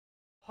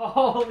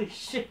Holy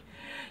shit.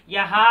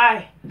 Yeah,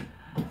 hi.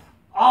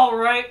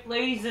 Alright,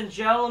 ladies and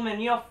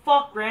gentlemen,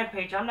 fuck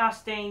Rampage. I'm not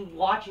staying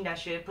watching that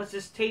shit. It puts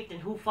this taped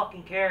and who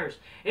fucking cares?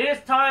 It is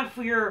time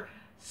for your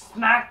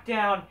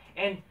Smackdown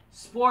and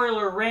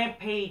spoiler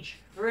Rampage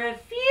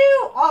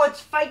review. Oh, it's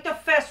Fight the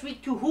Fest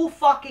week 2. Who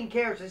fucking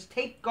cares? It's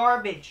taped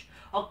garbage,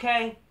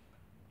 okay?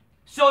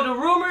 So the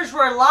rumors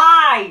were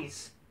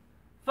lies.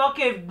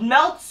 Fucking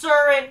Meltzer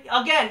and,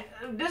 again,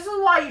 this is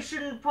why you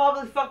shouldn't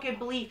probably fucking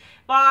believe,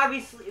 but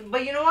obviously,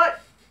 but you know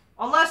what?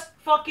 Unless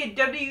fucking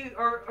WWE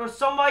or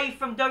somebody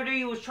from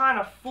WWE was trying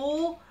to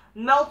fool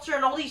Meltzer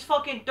and all these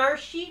fucking dirt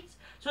sheets,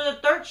 so the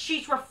dirt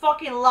sheets were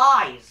fucking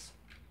lies.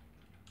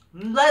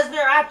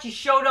 Lesnar actually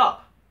showed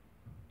up.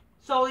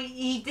 So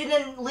he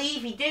didn't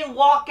leave, he didn't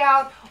walk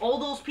out. All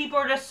those people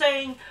are just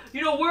saying,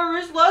 where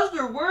is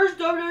Lesnar? Where's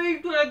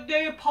WWE?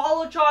 They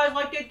apologize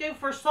like they did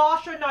for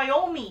Sasha and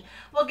Naomi.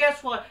 Well,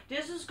 guess what?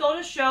 This is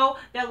going to show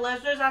that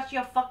Lesnar is actually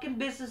a fucking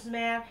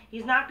businessman.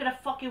 He's not going to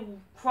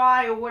fucking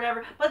cry or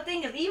whatever. But the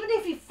thing is, even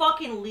if he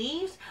fucking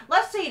leaves,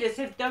 let's say this,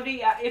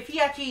 if he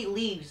actually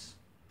leaves,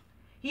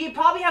 he'd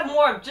probably have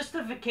more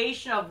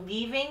justification of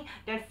leaving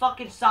than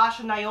fucking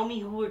Sasha and Naomi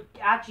who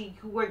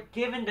were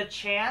given the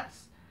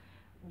chance.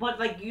 But,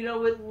 with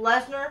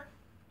Lesnar,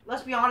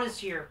 let's be honest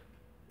here.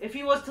 If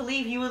he was to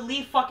leave, he would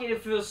leave fucking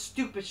if it was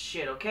stupid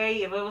shit,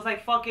 okay? If it was,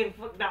 fucking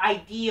the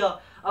idea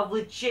of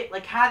legit,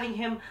 having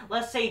him,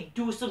 let's say,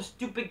 do some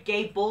stupid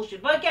gay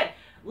bullshit. But again,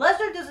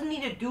 Lesnar doesn't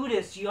need to do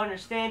this, you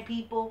understand,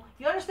 people?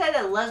 You understand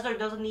that Lesnar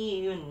doesn't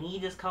even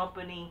need this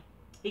company?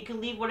 He can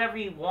leave whatever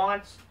he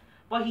wants.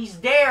 But he's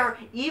there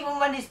even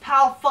when his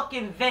pal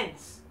fucking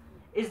Vince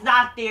is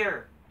not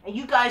there. And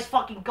you guys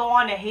fucking go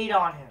on and hate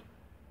on him.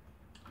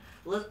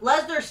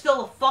 Lesnar's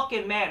still a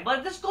fucking man.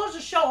 But this goes to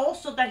show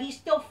also that he's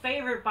still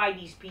favored by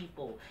these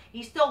people.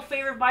 He's still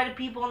favored by the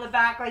people in the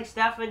back like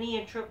Stephanie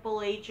and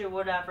Triple H or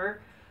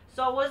whatever.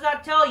 So what does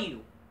that tell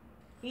you?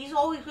 He's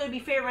always going to be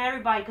favoring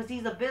everybody because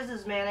he's a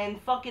businessman.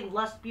 And fucking,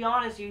 let's be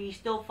honest here, he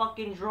still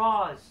fucking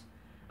draws.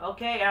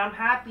 Okay, and I'm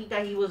happy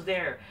that he was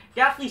there.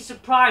 Definitely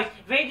surprised.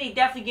 If anything,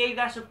 definitely gave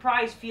that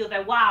surprise feel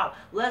that, wow,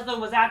 Lesnar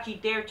was actually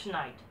there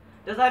tonight.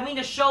 Does that mean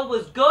the show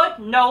was good?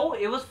 No,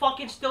 it was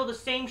fucking still the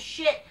same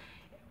shit.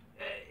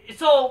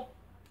 So,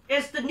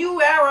 it's the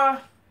new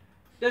era,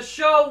 the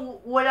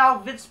show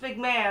without Vince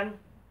McMahon,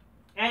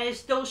 and it's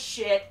still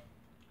shit,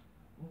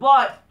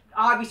 but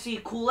obviously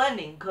a cool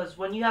ending, because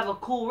when you have a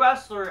cool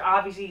wrestler,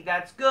 obviously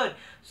that's good.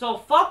 So,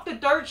 fuck the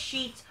dirt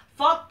sheets,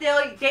 fuck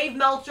Dave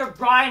Meltzer,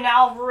 Brian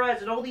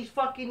Alvarez, and all these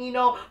fucking,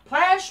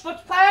 plans,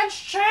 but plans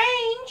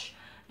change.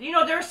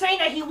 They're saying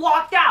that he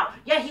walked out,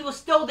 yet he was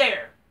still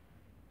there.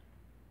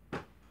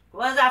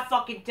 What does that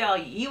fucking tell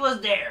you? He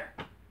was there.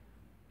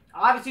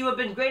 Obviously, it would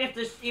have been great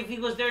if he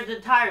was there the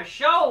entire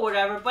show or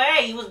whatever, but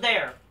hey, he was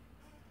there.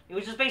 It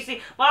was just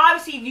basically, but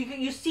obviously,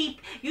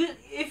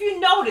 if you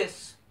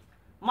notice,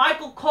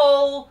 Michael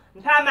Cole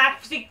and Pat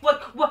McAfee,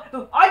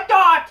 what I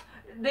thought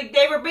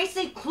they were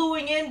basically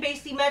cluing in,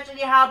 basically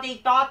mentioning how they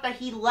thought that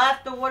he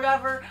left or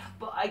whatever.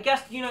 But I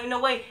guess in a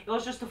way, it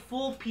was just to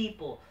fool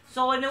people.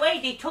 So in a way,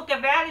 they took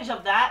advantage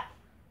of that,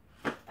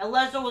 and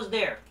Lesnar was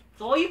there.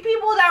 So all you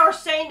people that were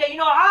saying that,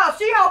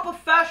 see how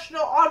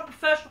unprofessional,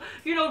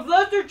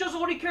 Lesnar just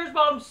only cares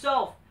about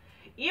himself.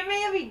 Even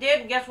if he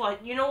did, guess what?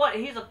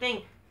 Here's the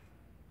thing.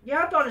 You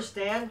have to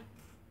understand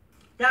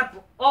that,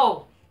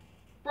 Brock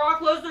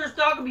Lesnar is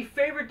not going to be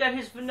favored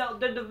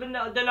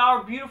than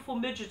our beautiful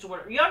midgets or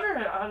whatever.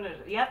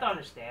 You have to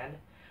understand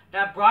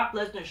that Brock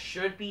Lesnar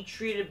should be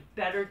treated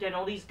better than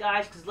all these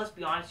guys, because let's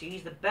be honest,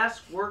 he's the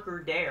best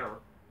worker there.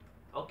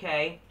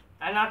 Okay?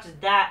 And not just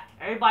that,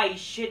 everybody's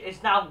shit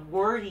is not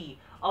worthy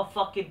of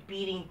fucking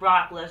beating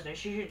Brock Lesnar.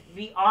 She should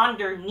be on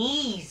their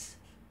knees,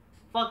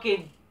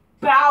 fucking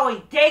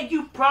bowing. Thank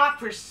you, Brock,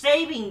 for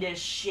saving this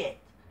shit.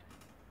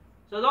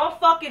 So don't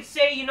fucking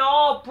say,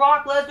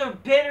 Brock Lesnar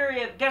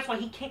bitter. Guess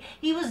what?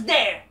 He was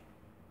there.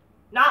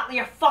 Not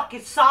your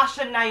fucking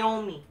Sasha and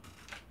Naomi.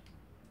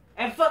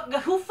 And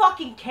who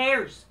fucking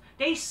cares?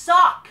 They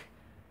suck.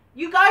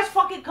 You guys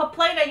fucking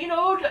complain that,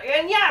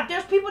 and yeah,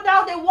 there's people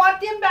now that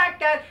want them back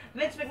that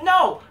Vince McMahon.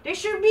 No, they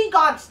should be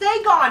gone.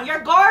 Stay gone.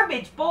 You're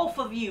garbage, both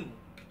of you.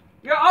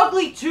 You're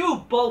ugly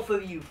too, both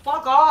of you.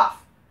 Fuck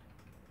off.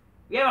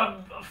 We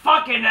have a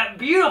fucking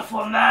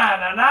beautiful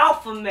man, an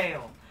alpha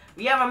male.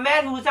 We have a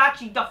man who's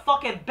actually the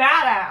fucking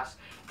badass.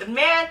 The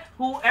man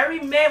who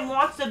every man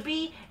wants to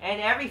be and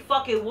every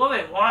fucking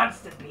woman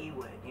wants to be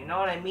with. You know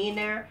what I mean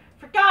there?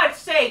 For God's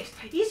sakes,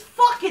 he's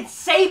fucking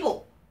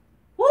Sable.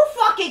 Who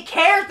fucking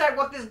cares that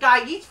what this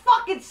guy? He's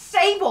fucking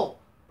Sable.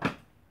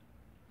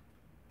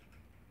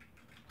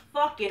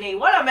 Fucking A.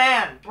 What a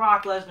man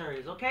Brock Lesnar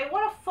is, okay?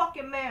 What a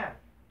fucking man.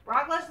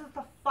 Brock Lesnar's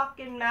the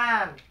fucking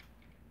man.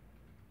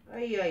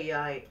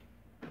 Ay.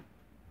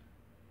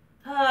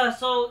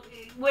 So,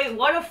 wait,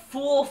 what a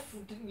fool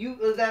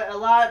that a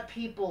lot of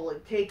people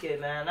take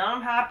it, man.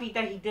 I'm happy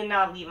that he did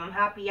not leave. I'm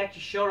happy he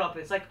actually showed up.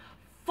 It's like,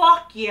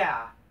 fuck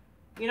yeah.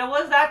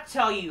 What does that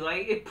tell you?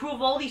 It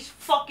proved all these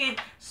fucking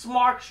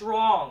smarks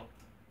wrong.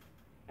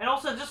 And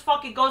also just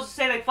fucking goes to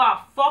say like,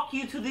 wow, fuck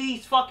you to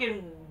these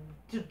fucking,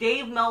 to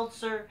Dave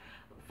Meltzer,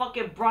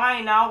 fucking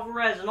Brian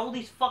Alvarez, and all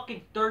these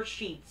fucking dirt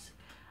sheets.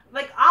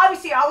 Like,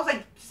 obviously, I was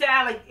like,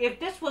 sad, like, if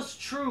this was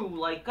true,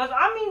 like, cause,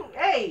 I mean,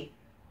 hey,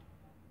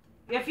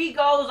 if he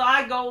goes,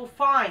 I go,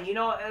 fine, you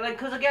know, like,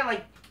 cause again,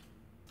 like,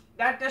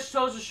 that just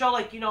shows to show,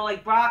 like, you know,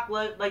 like, Brock,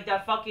 like,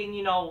 that fucking,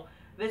 you know,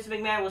 Vince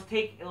McMahon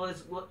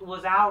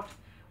was out,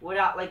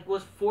 without, like,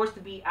 was forced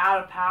to be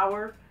out of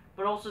power,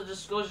 but also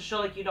just goes to show,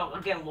 like, you know,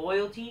 again,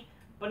 loyalty.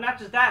 But not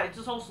just that, it's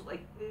just also, like,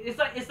 it's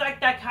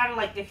like that kind of,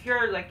 like, if you're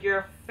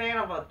a fan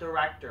of a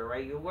director,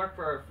 right? You work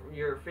for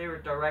your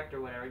favorite director,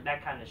 whatever,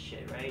 that kind of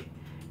shit, right?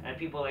 And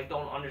people, like,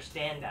 don't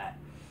understand that.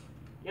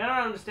 You don't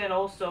understand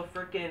also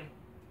freaking,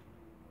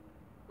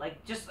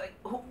 like, just, like,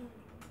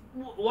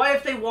 what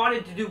if they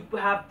wanted to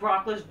have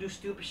Brock Lesnar do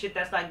stupid shit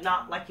that's, like,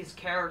 not like his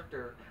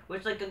character?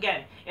 Which, like,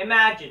 again,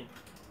 imagine,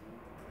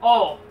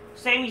 oh,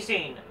 Sami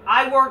Zayn,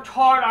 I worked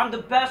hard, I'm the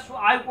best,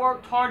 I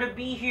worked hard to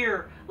be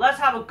here. Let's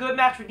have a good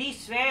match for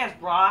these fans,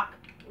 Brock.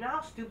 You know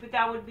how stupid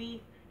that would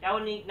be? That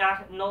would make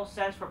no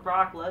sense for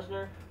Brock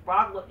Lesnar.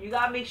 You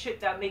gotta make shit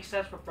that makes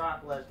sense for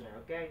Brock Lesnar,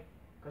 okay?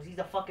 Because he's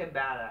a fucking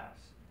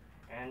badass.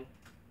 And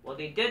what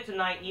they did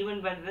tonight,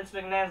 even when Vince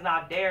McMahon's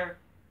not there,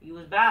 he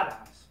was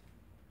badass.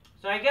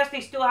 So I guess they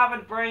still have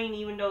a brain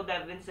even though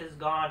that Vince is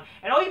gone.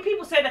 And all you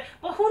people say that,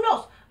 but who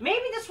knows?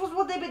 Maybe this was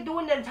what they've been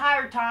doing the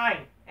entire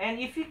time. And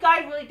if you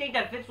guys really think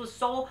that Vince was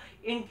so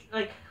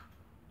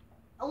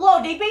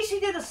hello, they basically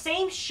did the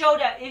same show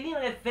that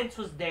even if Vince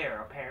was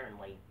there,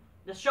 apparently.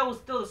 The show was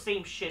still the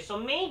same shit. So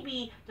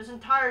maybe this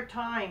entire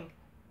time,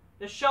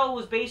 the show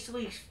was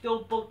basically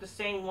still booked the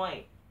same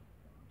way.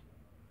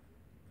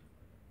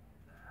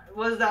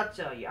 What does that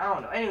tell you? I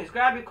don't know. Anyways,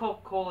 grab your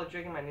Coca-Cola,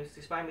 drinking my new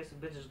 6-5, make some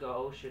bitches go,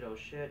 oh shit, oh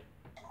shit.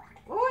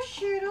 Oh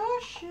shit,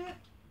 oh shit.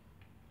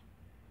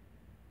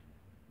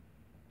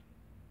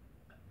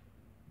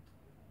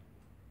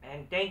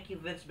 And thank you,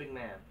 Vince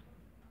McMahon.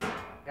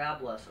 God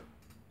bless him.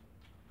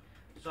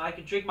 So I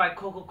could drink my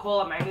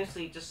Coca-Cola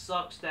magnificently. It just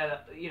sucks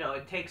that, you know,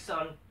 it takes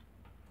some...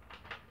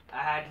 I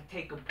had to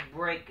take a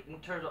break in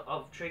terms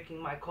of drinking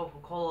my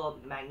Coca-Cola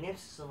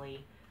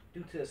magnificently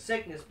due to the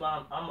sickness,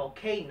 but I'm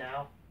okay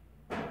now.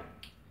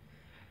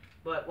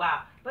 But,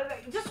 wow. But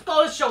just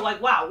go to show,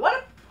 like, wow, what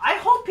if... I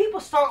hope people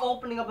start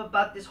opening up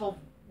about this whole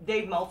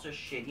Dave Meltzer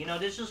shit. You know,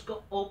 this just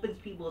opens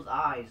people's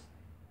eyes.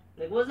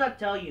 Like, what does that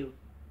tell you?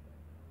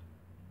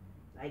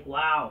 Like,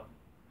 wow.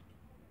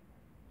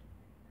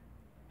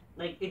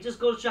 Like, it just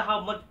goes to show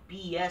how much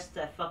BS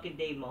that fucking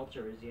Dave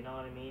Meltzer is, you know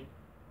what I mean?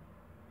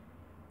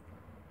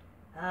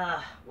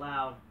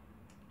 Wow.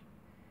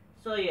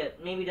 So, yeah,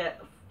 maybe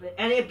that...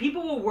 And if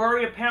people were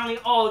worried, apparently,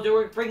 oh, they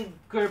were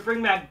gonna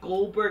bring back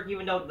Goldberg,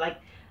 even though,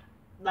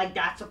 like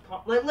that's a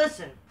problem. Like,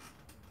 listen.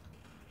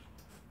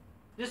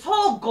 This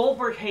whole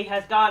Goldberg hate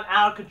has gotten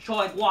out of control.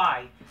 Like,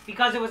 why?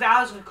 Because it was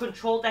out of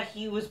control that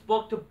he was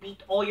booked to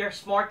beat all your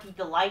Smarky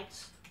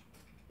Delights?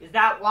 Is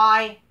that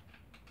why?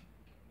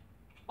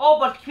 Oh,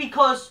 but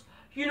because,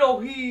 you know,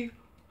 he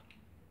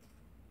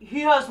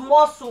has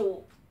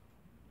muscle.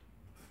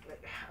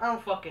 I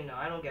don't fucking know.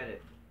 I don't get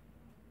it.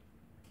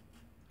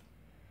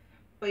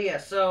 But yeah,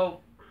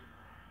 so...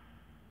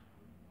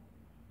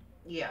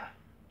 yeah.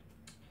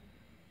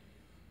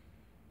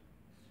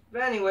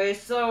 But anyway,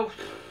 so...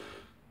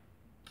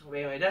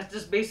 anyway, that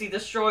just basically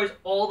destroys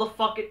all the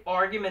fucking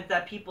argument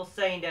that people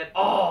saying that,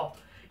 oh,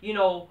 you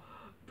know,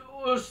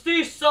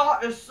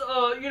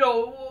 you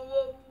know,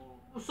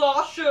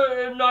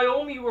 Sasha and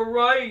Naomi were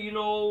right, you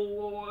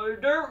know,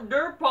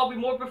 they're probably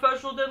more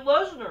professional than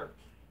Lesnar.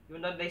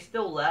 Even though they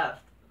still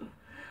left.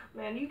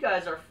 Man, you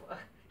guys are...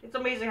 it's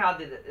amazing how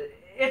they...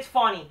 it's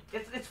funny.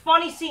 It's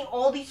funny seeing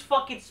all these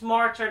fucking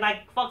smarts are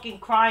like fucking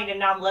crying and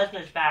now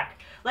Lesnar's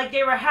back. Like,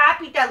 they were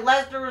happy that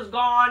Lesnar was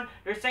gone.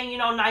 They're saying, you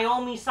know,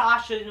 Naomi,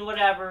 Sasha, and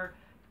whatever.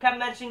 Kept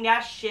mentioning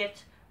that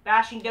shit.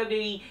 Bashing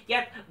WWE.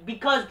 Yet,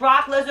 because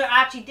Brock Lesnar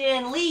actually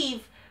didn't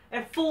leave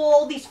and fool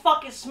all these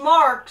fucking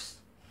smarks.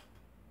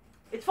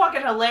 It's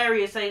fucking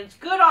hilarious. Like, it's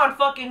good on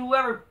fucking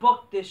whoever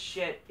booked this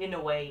shit, in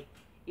a way.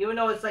 Even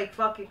though it's like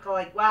fucking,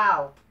 like,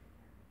 wow.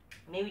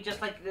 Maybe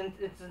just like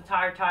its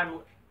entire time...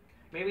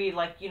 maybe,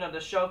 like, you know, the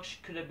show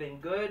could have been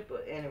good,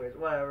 but anyways,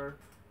 whatever.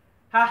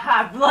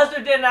 Haha,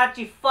 Lesnar didn't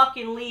actually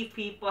fucking leave,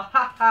 people.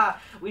 Haha,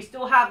 we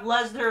still have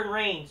Lesnar and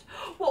Reigns.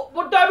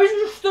 What, that means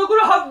you're still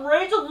gonna have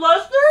Reigns and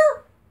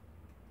Lesnar?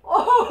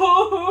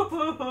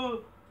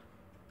 Oh,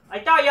 I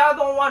thought y'all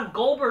don't want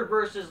Goldberg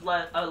versus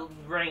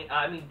Reigns.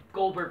 I mean,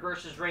 Goldberg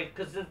versus Reigns,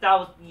 because that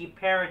was the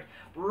apparent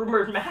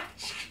rumored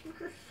match.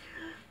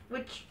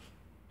 Which...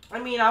 I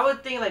mean, I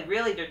would think, like,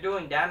 really, they're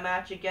doing that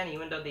match again,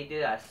 even though they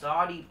did at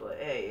Saudi, but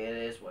hey, it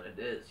is what it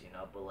is, you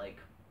know, but, like,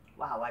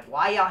 wow, like,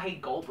 why y'all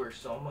hate Goldberg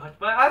so much?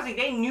 But honestly,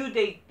 they knew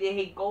they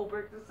hate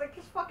Goldberg. It's like,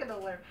 it's fucking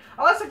hilarious.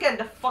 Unless, again,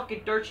 the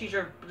fucking dirt sheets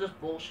are just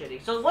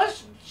bullshitting. So,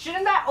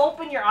 shouldn't that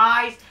open your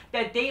eyes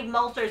that Dave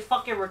Meltzer is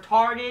fucking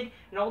retarded,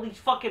 and all these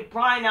fucking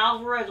Brian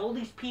Alvarez, all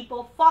these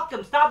people? Fuck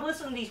them. Stop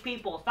listening to these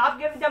people. Stop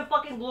giving them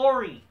fucking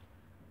glory.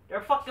 They're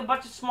a fucking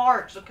bunch of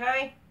smarts,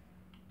 okay?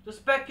 Just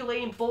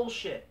speculating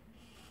bullshit.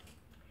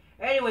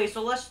 Anyway,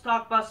 so let's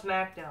talk about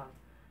SmackDown.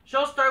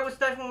 Show started with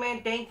Stephanie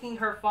McMahon thanking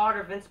her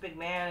father, Vince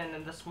McMahon, and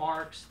then the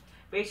Smarks.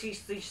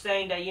 Basically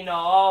saying that, you know,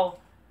 oh,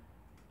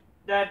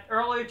 that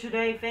earlier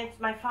today,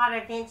 my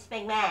father, Vince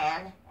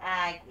McMahon,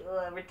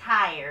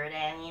 retired,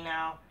 and, you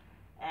know,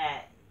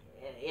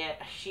 yeah,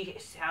 she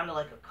sounded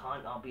like a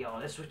cunt, I'll be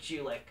honest with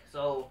you, like,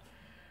 so,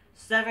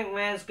 Stephanie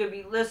McMahon's gonna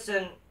be,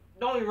 listen,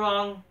 don't be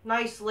wrong,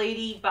 nice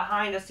lady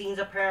behind the scenes,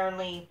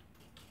 apparently,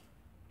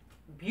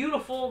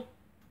 beautiful,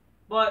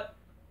 but,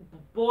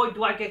 boy,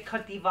 do I get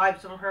cunty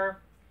vibes from her.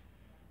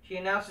 She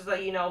announces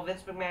that, you know,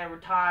 Vince McMahon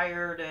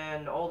retired,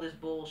 and all this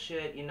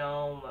bullshit, you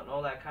know, and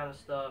all that kind of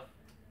stuff.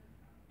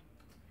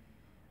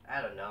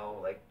 I don't know,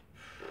 like,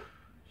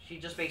 she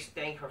just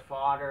basically thanked her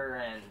father,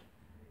 and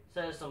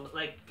says some,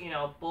 like, you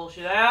know,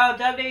 bullshit, oh,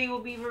 WWE will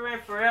be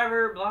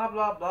forever, blah,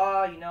 blah,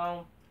 blah, you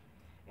know,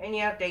 and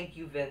yeah, thank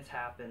you, Vince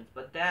happens,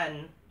 but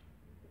then,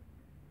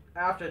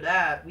 after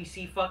that, we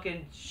see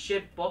fucking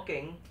shit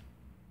booking,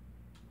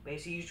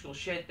 basically usual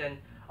shit, then,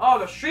 oh,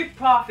 the Street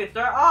Profits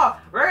are, oh,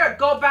 we're gonna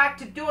go back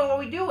to doing what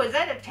we do, is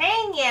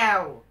entertain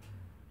you!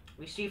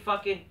 We see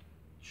fucking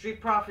Street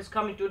Profits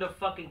coming through the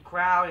fucking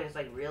crowd, and it's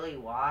like, really,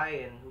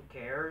 why, and who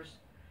cares?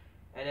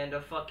 And then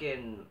the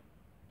fucking,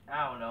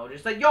 I don't know,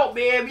 just like, yo,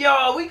 man,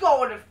 yo, we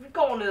going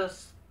to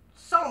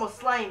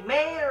SummerSlam,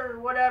 man, or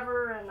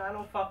whatever, and I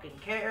don't fucking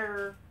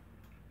care.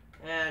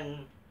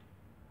 And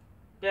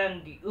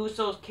then the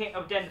Usos came,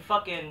 then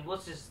fucking,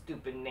 what's his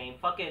stupid name?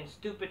 Fucking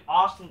stupid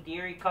Austin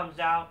Theory comes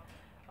out.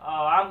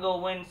 I'm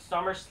gonna win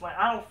SummerSlam.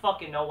 I don't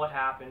fucking know what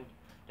happened.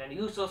 Then the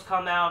Usos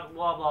come out,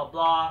 blah, blah,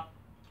 blah.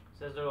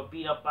 Says they're gonna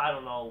beat up, I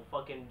don't know,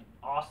 fucking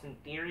Austin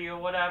Theory or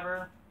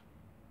whatever.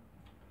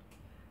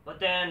 But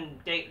then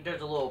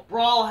there's a little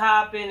brawl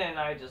happen, and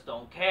I just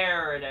don't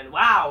care. And then,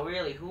 wow,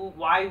 really,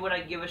 why would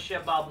I give a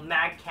shit about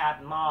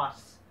Madcap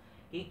Moss?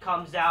 He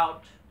comes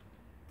out,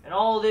 and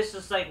all this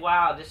is like,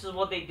 wow, this is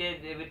what they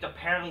did with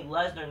apparently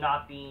Lesnar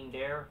not being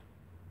there.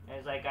 And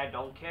it's like, I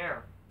don't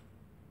care.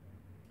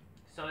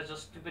 So it's a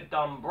stupid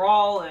dumb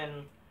brawl,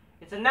 and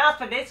it's announced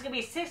that there's going to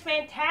be a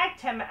 6-man tag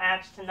team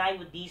match tonight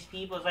with these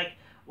people. It's like,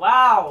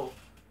 wow,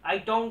 I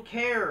don't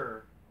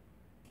care.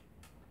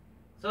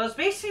 So it's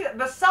basically,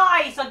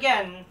 besides,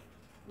 again,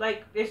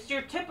 like, it's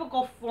your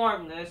typical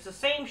formula, it's the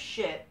same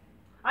shit.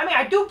 I mean,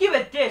 I do give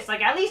it this,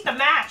 like, at least the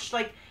match,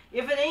 like,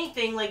 if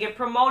anything, like, it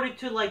promoted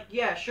to, like,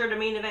 yeah, sure, the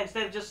main event,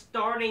 instead of just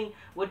starting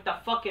with the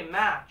fucking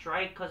match,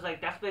 right? Because,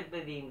 like, that's what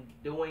they've been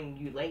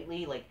doing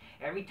lately, like,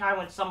 every time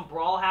when some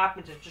brawl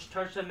happens, it just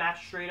turns the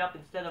match straight up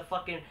instead of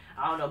fucking,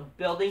 I don't know,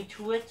 building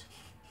to it.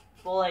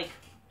 But, like,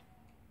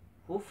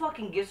 who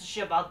fucking gives a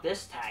shit about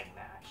this tag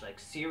match? Like,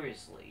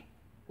 seriously.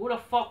 Who the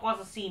fuck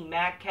wants to see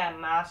Madcap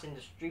Moss and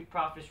the Street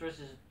Profits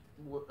versus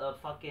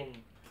fucking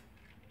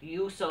the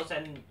Usos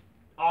and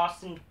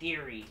Austin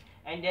Theory?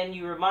 And then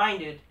you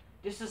reminded,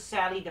 this is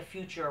sadly the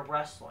future of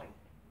wrestling.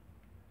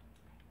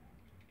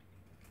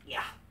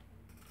 Yeah.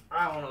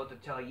 I don't know what to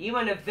tell you.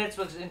 Even if Vince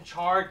was in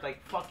charge,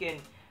 like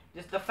fucking,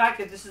 just the fact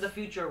that this is the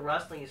future of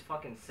wrestling is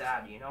fucking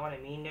sad. You know what I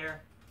mean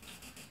there?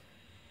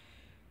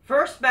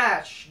 First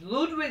match,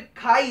 Ludwig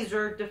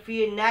Kaiser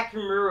defeated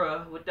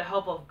Nakamura with the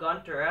help of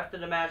Gunter. After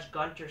the match,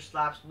 Gunter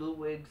slaps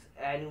Ludwig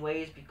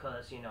anyways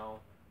because, you know,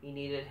 he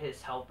needed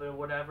his help or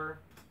whatever.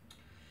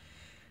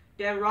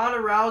 Then Ronda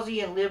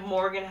Rousey and Liv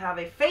Morgan have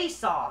a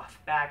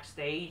face-off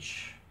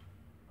backstage.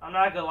 I'm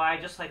not gonna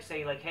lie, just like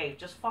say, like, hey,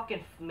 just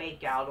fucking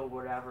make out or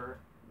whatever.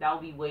 That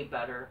would be way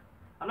better.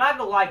 I'm not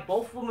gonna lie,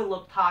 both women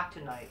look hot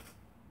tonight.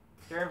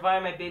 They're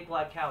inviting my big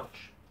black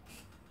couch.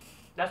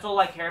 That's all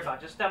I care about.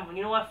 Just them,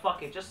 you know what,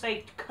 fuck it. Just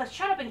say,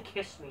 shut up and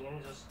kiss me,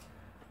 and just,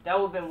 that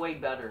would have been way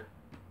better.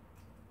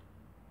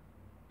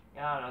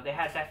 I don't know, they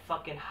had that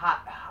fucking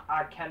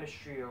hot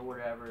chemistry or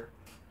whatever.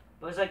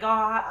 But it's like,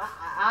 oh,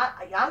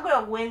 I'm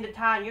gonna win the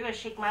time, you're gonna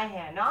shake my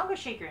hand. No, I'm gonna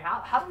shake your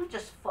hand. How do we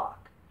just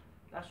fuck?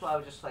 That's what I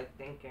was just, like,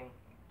 thinking.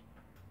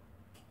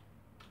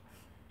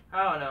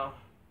 I don't know.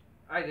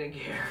 I didn't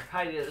care.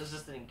 I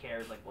just didn't care.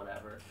 It's like,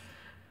 whatever.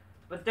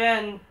 But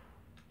then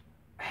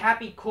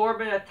Happy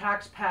Corbin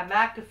attacks Pat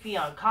McAfee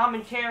on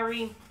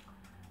commentary.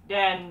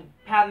 Then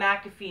Pat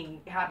McAfee and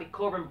Happy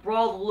Corbin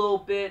brawled a little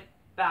bit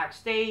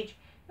backstage.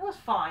 It was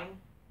fine.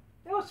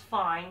 It was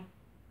fine.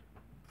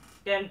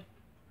 Then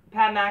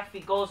Pat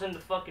McAfee goes in the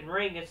fucking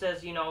ring and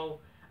says, you know,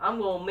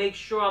 I'm gonna make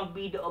sure I'm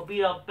beat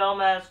up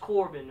dumbass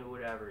Corbin or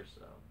whatever.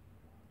 So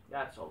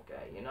that's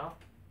okay, you know.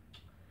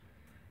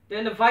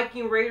 Then the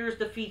Viking Raiders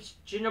defeats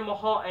Jinder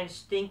Mahal and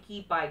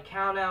Stinky by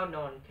countout.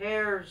 No one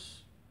cares.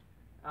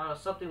 I don't know,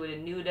 something with a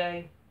New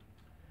Day.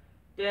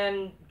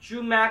 Then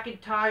Drew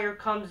McIntyre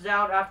comes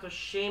out after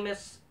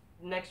Sheamus.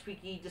 Next week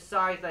he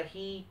decides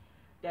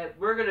that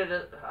we're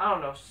gonna, I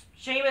don't know,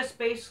 Sheamus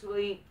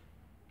basically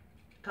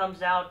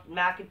comes out,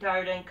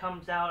 McIntyre then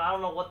comes out. I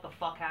don't know what the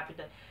fuck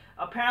happened.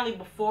 Apparently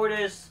before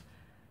this,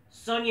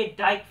 Sonya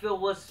Dykeville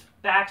was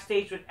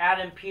backstage with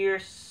Adam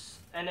Pearce,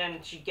 and then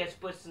she gets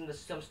put into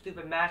some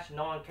stupid match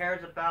no one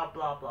cares about,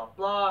 blah, blah,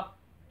 blah.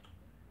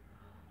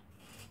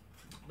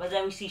 But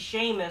then we see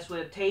Sheamus with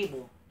a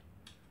table.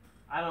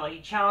 I don't know,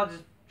 he challenges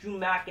Drew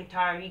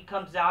McIntyre, he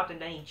comes out and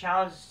then he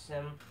challenges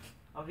him.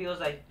 And he was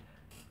like,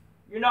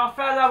 you know,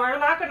 fella, we're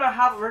gonna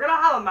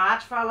have a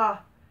match,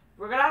 fella.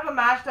 We're gonna have a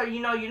match that, you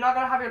know, you're not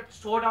gonna have your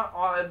sword on,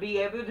 or be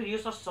able to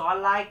use a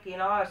sword, like, you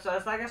know, so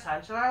it's like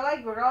essentially,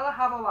 like, we're gonna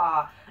have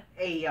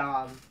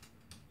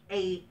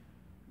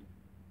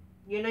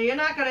you know, you're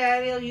not gonna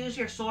be able to use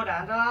your sword,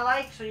 and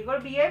like, so you're gonna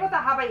be able to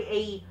have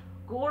a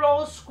good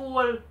old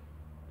school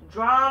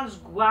Drown's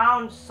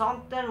ground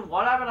something,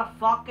 whatever the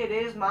fuck it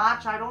is,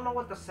 match. I don't know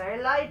what to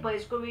say, like, but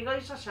it's gonna be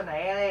like such an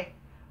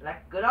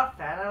like, good old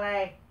fella,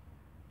 like.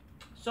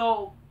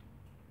 So,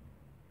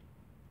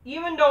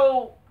 even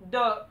though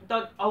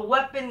a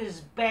weapon is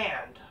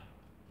banned,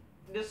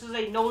 this is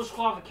a no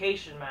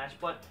disqualification match,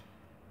 but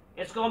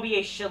it's gonna be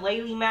a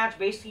shillelagh match,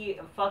 basically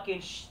a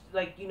fucking,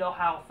 like, you know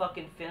how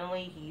fucking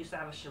Finley, he used to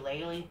have a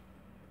shillelagh?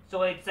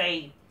 So it's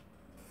a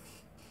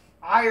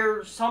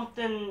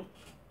something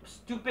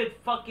stupid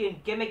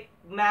fucking gimmick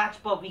match,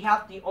 but we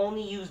have to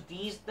only use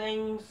these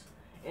things,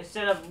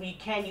 instead of, we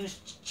can't use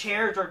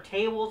chairs or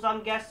tables,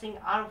 I'm guessing,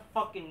 I don't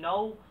fucking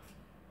know.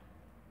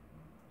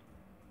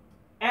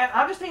 And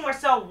I'm just thinking to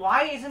myself,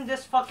 why isn't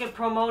this fucking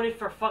promoted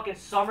for fucking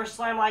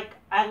SummerSlam? Like,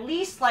 at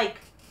least, like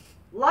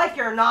it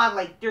or not,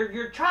 like,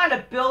 you're trying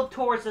to build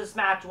towards this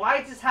match. Why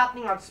is this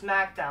happening on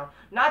SmackDown?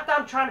 Not that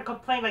I'm trying to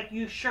complain, like,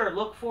 you sure,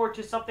 look forward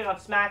to something on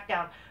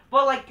SmackDown.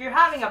 But, like, you're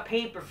having a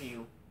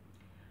pay-per-view.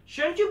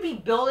 Shouldn't you be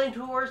building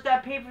towards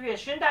that pay-per-view?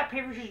 Shouldn't that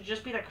pay-per-view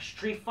just be like a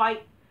street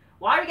fight?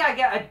 Why do we gotta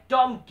get a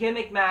dumb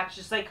gimmick match?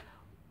 Just like,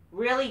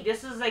 really?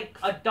 This is like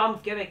a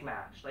dumb gimmick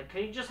match. Like,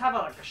 can you just have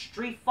like a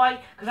street fight?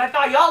 Because I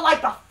thought y'all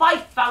like to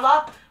fight,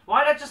 fella.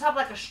 Why not just have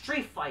like a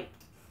street fight?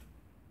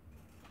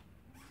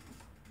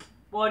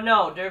 Well,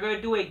 no, they're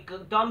gonna do a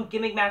dumb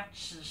gimmick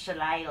match,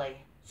 shillelagh.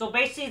 So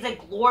basically, it's a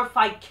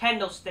glorified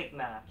candlestick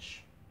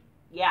match.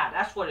 Yeah,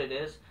 that's what it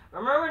is.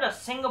 Remember the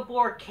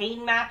Singapore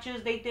cane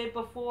matches they did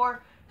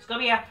before? It's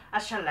gonna be a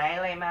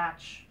shillelagh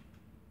match.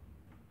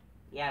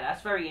 Yeah,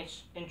 that's very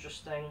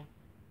interesting.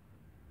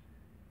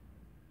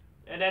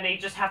 And then they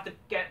just have to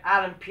get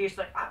Adam Pearce,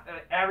 like,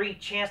 every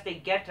chance they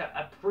get to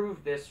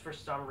approve this for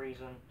some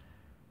reason.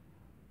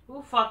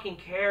 Who fucking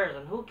cares?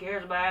 And who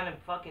cares about Adam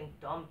fucking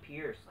dumb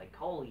Pearce? Like,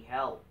 holy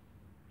hell.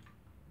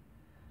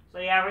 So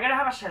yeah, we're gonna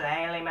have a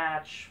shillelagh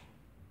match.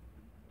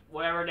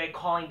 Whatever they're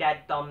calling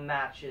that dumb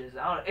match is.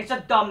 I don't know. It's a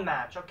dumb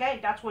match, okay?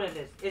 That's what it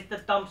is. It's the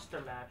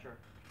dumpster match or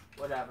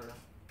whatever.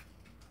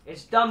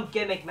 It's dumb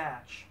gimmick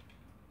match.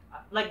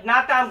 Like,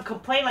 not that I'm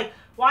complaining, like,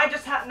 why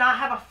just not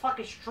have a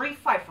fucking street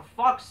fight, for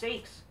fuck's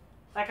sakes?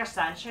 Like,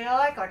 essentially,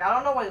 like, I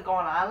don't know what's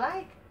going on,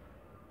 like.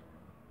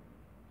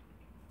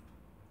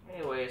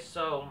 Anyway,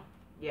 so,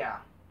 yeah.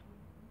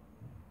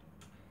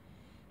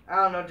 I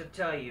don't know what to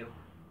tell you.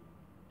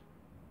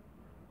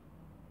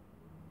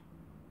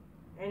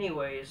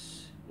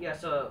 Anyways, yeah,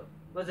 so,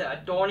 was it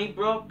a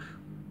Donnybrook?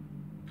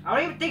 I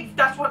don't even think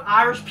that's what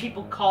Irish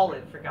people call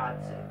it, for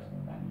God's sake.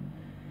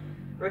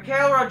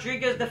 Raquel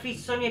Rodriguez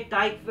defeats Sonya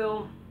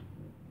Dykeville.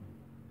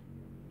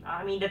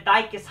 I mean, the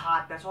Dyke is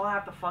hot. That's all I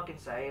have to fucking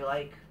say.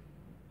 Like,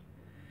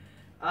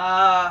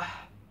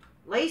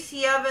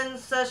 Lacey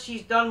Evans says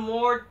she's done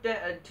more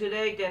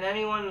today than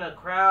anyone in the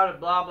crowd.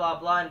 Blah blah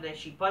blah. And then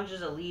she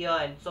punches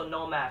Aaliyah, and so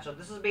no match. So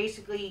this is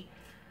basically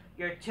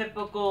your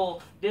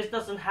typical. This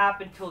doesn't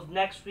happen till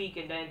next week,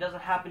 and then it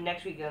doesn't happen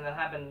next week, and then it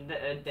happen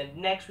the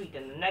next week,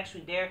 and the next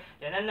week there,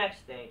 then the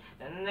next day,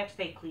 then the next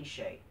day.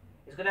 Cliche.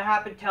 It's gonna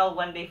happen till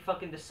when they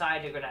fucking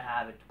decide they're gonna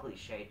have it,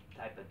 cliche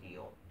type of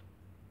deal.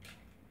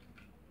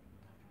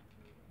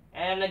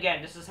 And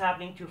again, this is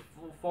happening to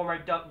former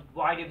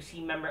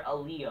YWC member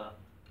Aaliyah.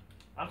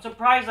 I'm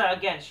surprised that,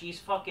 again, she's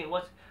fucking,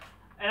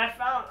 and I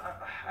found,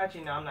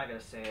 actually no, I'm not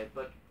gonna say it,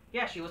 but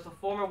yeah, she was a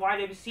former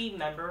YWC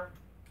member,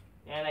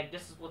 and like,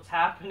 this is what's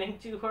happening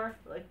to her,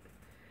 like,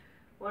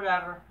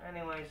 whatever.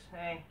 Anyways,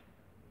 hey,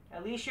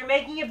 at least you're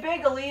making it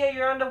big,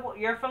 Aaliyah,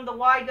 you're from the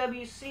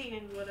YWC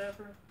and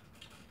whatever.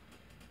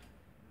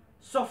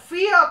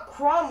 Sophia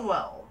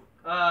Cromwell,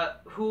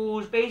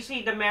 who's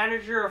basically the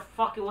manager of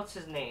fucking, what's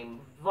his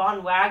name?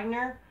 Von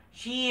Wagner.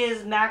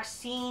 She's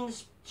Maxine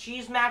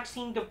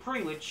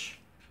Dupree, which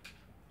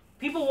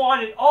people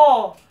wanted.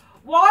 Oh,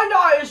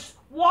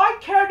 why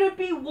can't it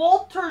be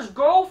Walter's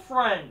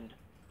girlfriend?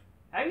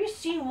 Have you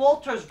seen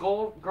Walter's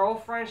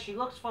girlfriend? She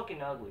looks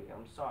fucking ugly.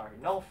 I'm sorry.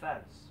 No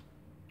offense.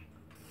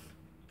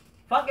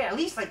 Fucking, at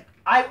least, like,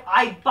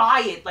 I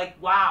buy it.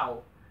 Like,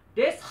 wow.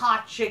 This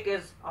hot chick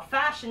is a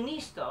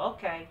fashionista,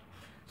 okay.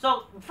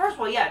 So, first of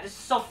all, yeah, this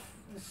is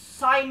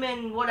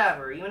Simon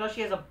whatever, even though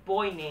she has a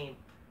boy name.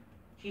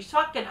 She's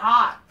fucking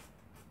hot.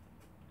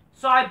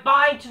 So I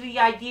buy into the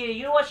idea,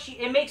 you know what,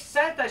 it makes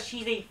sense that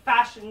she's a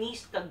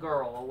fashionista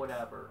girl or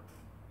whatever.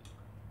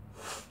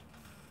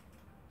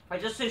 I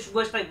just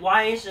wish, like,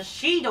 why isn't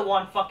she the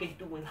one fucking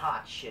doing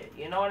hot shit?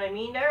 You know what I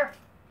mean there?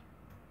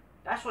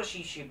 That's what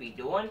she should be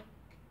doing.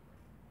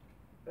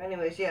 But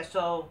anyways, yeah,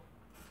 so...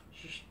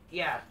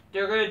 yeah,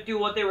 they're gonna do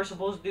what they were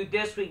supposed to do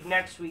this week,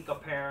 next week,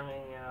 apparently.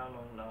 I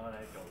don't know, and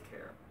I don't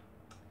care.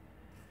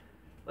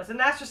 Was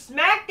announced for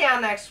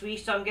Smackdown next week,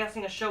 so I'm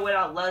guessing a show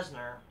without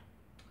Lesnar.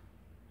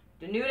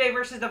 The New Day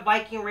versus the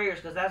Viking Raiders,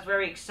 because that's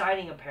very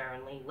exciting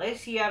apparently.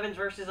 Lacey Evans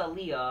versus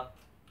Aaliyah,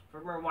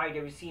 former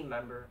YWC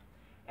member.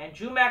 And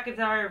Drew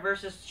McIntyre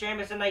versus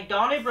Sheamus in a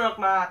Donnybrook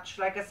match,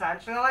 like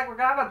essentially, like we're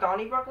gonna have a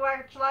Donnybrook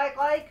match,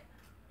 like.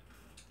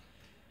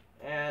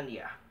 And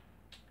yeah.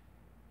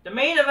 The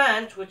main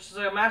event, which is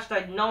a match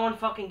that no one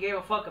fucking gave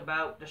a fuck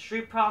about, the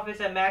Street Profits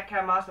and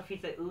Madcap Moss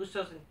defeats the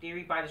Usos in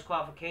theory by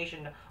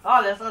disqualification.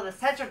 Oh, there's the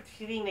dissension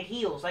between the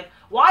heels. Like,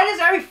 why does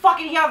every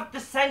fucking heel have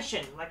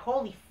dissension? Like,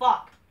 holy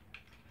fuck.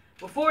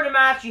 Before the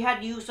match, you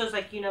had the Usos,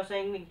 like, you know,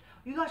 saying,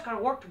 you guys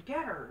gotta work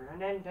together,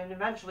 and then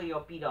eventually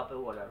you'll beat up or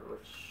whatever,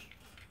 which,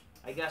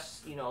 I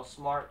guess, you know,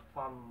 smart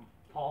from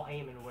Paul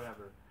Heyman or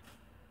whatever.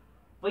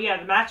 But yeah,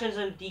 the match ends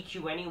in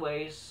DQ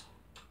anyways.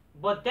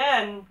 But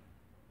then,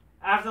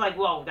 after, like,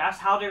 whoa, that's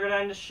how they're gonna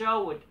end the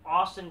show, with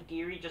Austin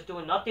Theory just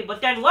doing nothing.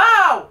 But then,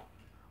 wow!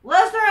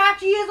 Lesnar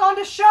actually is on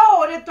the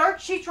show, and the dirt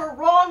sheets were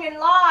wrong and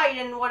lied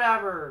and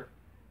whatever.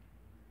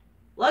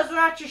 Lesnar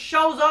actually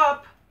shows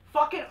up,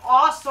 fucking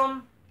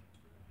awesome.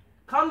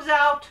 Comes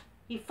out,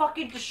 he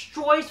fucking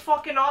destroys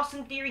fucking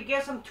Austin Theory,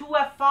 gives him 2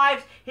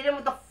 F5s, hit him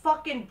with the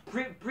fucking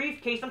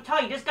briefcase. I'm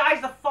telling you, this guy's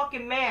the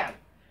fucking man.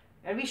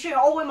 And we should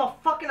owe him a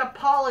fucking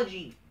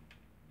apology.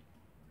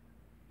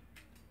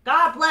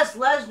 God bless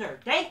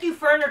Lesnar. Thank you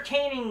for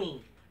entertaining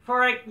me for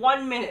like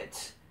 1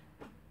 minute.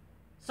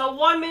 So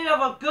 1 minute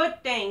of a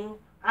good thing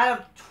out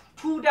of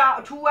 2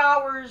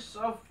 hours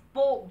of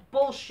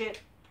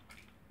bullshit.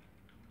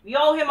 We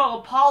owe him an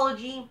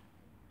apology.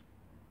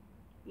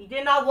 He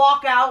did not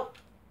walk out.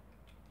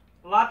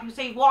 A lot of people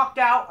say he walked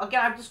out.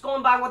 Again, I'm just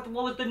going by what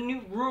was the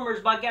new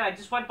rumors. But again, I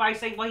just went by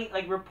saying, well,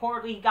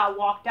 reportedly he got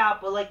walked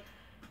out. But, like,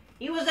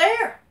 he was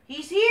there.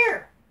 He's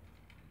here.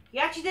 He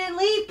actually didn't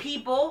leave,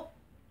 people.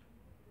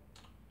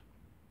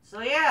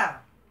 So, yeah.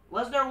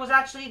 Lesnar was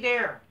actually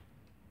there.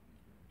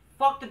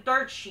 Fuck the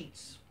dirt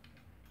sheets.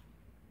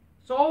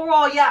 So,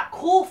 overall, yeah,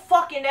 cool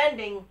fucking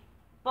ending.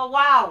 But,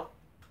 wow.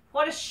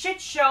 What a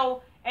shit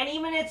show. And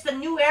even it's the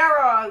new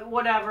era,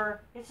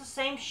 whatever, it's the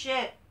same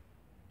shit.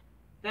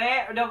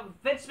 The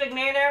Vince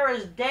McMahon era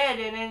is dead,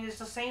 and it's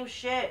the same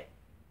shit.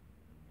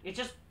 It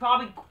just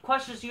probably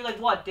questions you, like,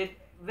 what? Did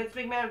Vince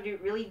McMahon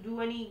really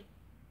do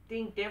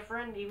anything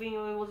different, even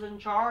though he was in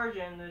charge,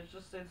 and it's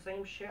just the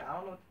same shit? I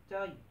don't know what to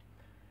tell you.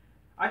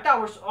 I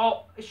thought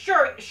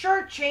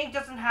sure, change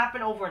doesn't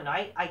happen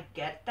overnight. I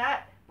get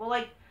that. But,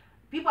 like,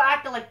 people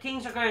acting like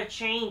things are going to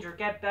change or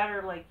get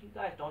better. Like, you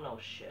guys don't know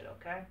shit,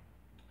 okay?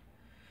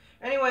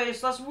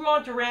 Anyways, let's move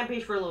on to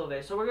Rampage for a little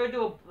bit. So we're going to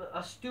do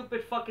a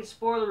stupid fucking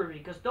spoiler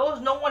review, because there's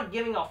no one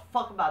giving a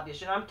fuck about this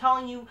shit. I'm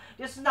telling you,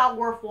 this is not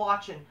worth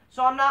watching.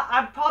 So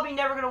I'm probably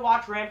never going to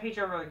watch Rampage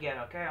ever again,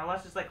 okay?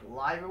 Unless it's, like,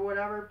 live or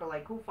whatever. But,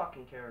 like, who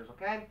fucking cares,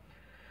 okay?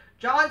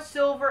 John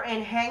Silver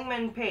and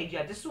Hangman Page.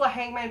 Yeah, this is what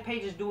Hangman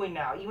Page is doing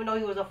now. Even though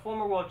he was a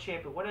former world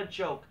champion. What a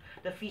joke.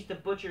 Defeats the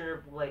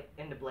Butcher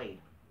and the Blade.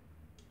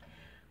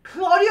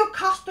 Claudio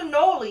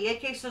Castagnoli,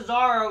 a.k.a.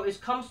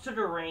 Cesaro, comes to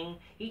the ring.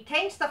 He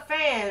thanks the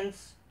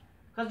fans,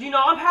 because, you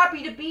know, I'm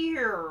happy to be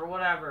here, or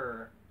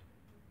whatever.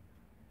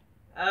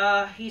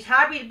 He's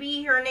happy to be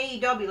here in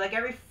AEW, like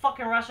every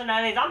fucking wrestler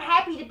nowadays. I'm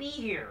happy to be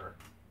here.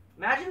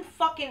 Imagine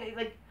fucking,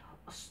 like,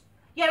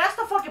 yeah, that's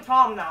the fucking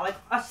problem now. Like,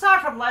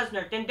 aside from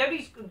Lesnar, then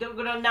they're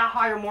gonna now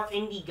hire more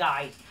indie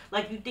guys.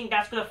 Like, you think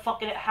that's gonna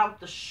fucking help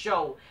the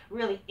show.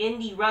 Really,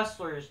 indie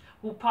wrestlers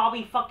who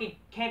probably fucking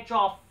can't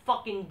draw a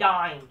fucking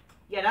dime.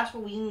 Yeah, that's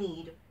what we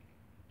need.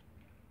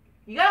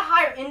 You gotta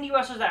hire indie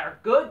wrestlers that are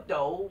good,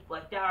 though.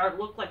 Like, that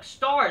look like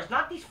stars.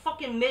 Not these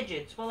fucking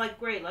midgets. But, like,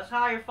 great. Let's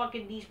hire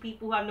fucking these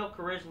people who have no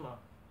charisma.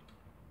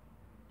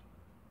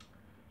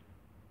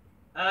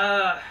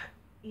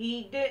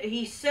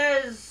 He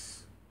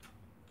says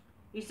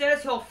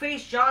he'll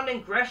face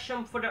Jonathan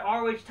Gresham for the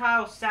ROH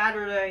title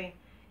Saturday.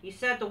 He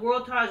said the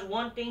world title is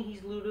one thing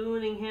he's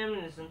losing him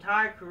in his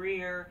entire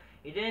career.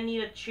 He didn't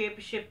need a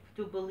championship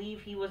to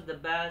believe he was the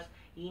best.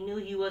 He knew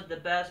he was the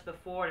best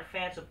before the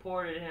fans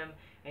supported him,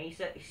 and he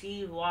said,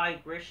 "See why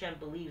Gresham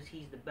believes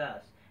he's the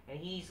best, and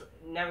he's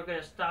never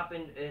gonna stop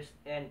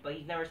but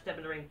he's never stepped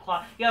in the ring."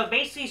 Yeah,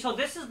 basically, so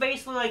this is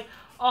basically like,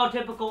 oh,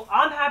 typical.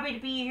 I'm happy to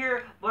be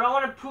here, but I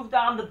want to prove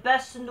that I'm the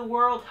best in the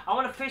world. I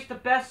want to face the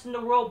best in the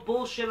world.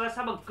 Bullshit. Let's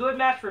have a good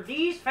match for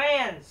these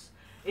fans.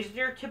 It's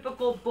their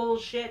typical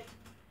bullshit,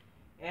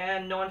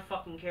 and no one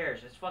fucking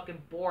cares. It's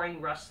fucking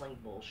boring wrestling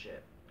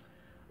bullshit.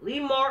 Lee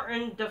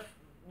Martin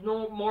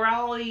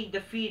morality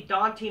defeat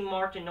Dante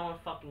Martin. No one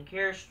fucking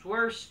cares.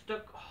 Swerve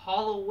Stroke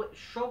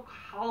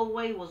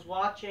Holloway was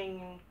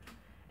watching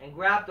and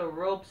grabbed the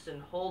ropes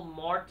and hold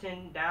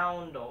Martin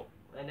down.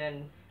 And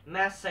then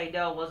Matt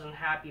Sydal wasn't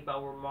happy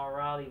about where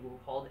morality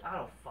will hold it. I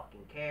don't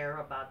fucking care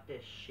about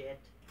this shit.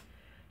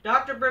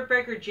 Dr. Britt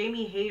Baker,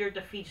 Jamie Hayter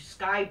defeats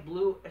Sky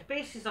Blue. It's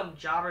basically some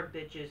jobber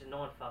bitches and no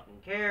one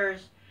fucking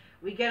cares.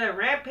 We get a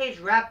Rampage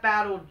rap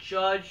battle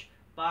judged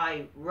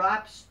by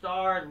rap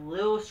star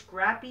Lil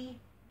Scrappy.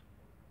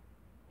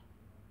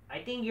 I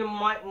think you're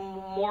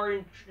more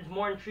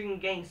intriguing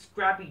getting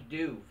Scrappy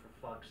Doo, for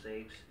fuck's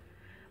sakes.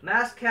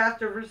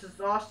 Maskcaster versus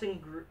Austin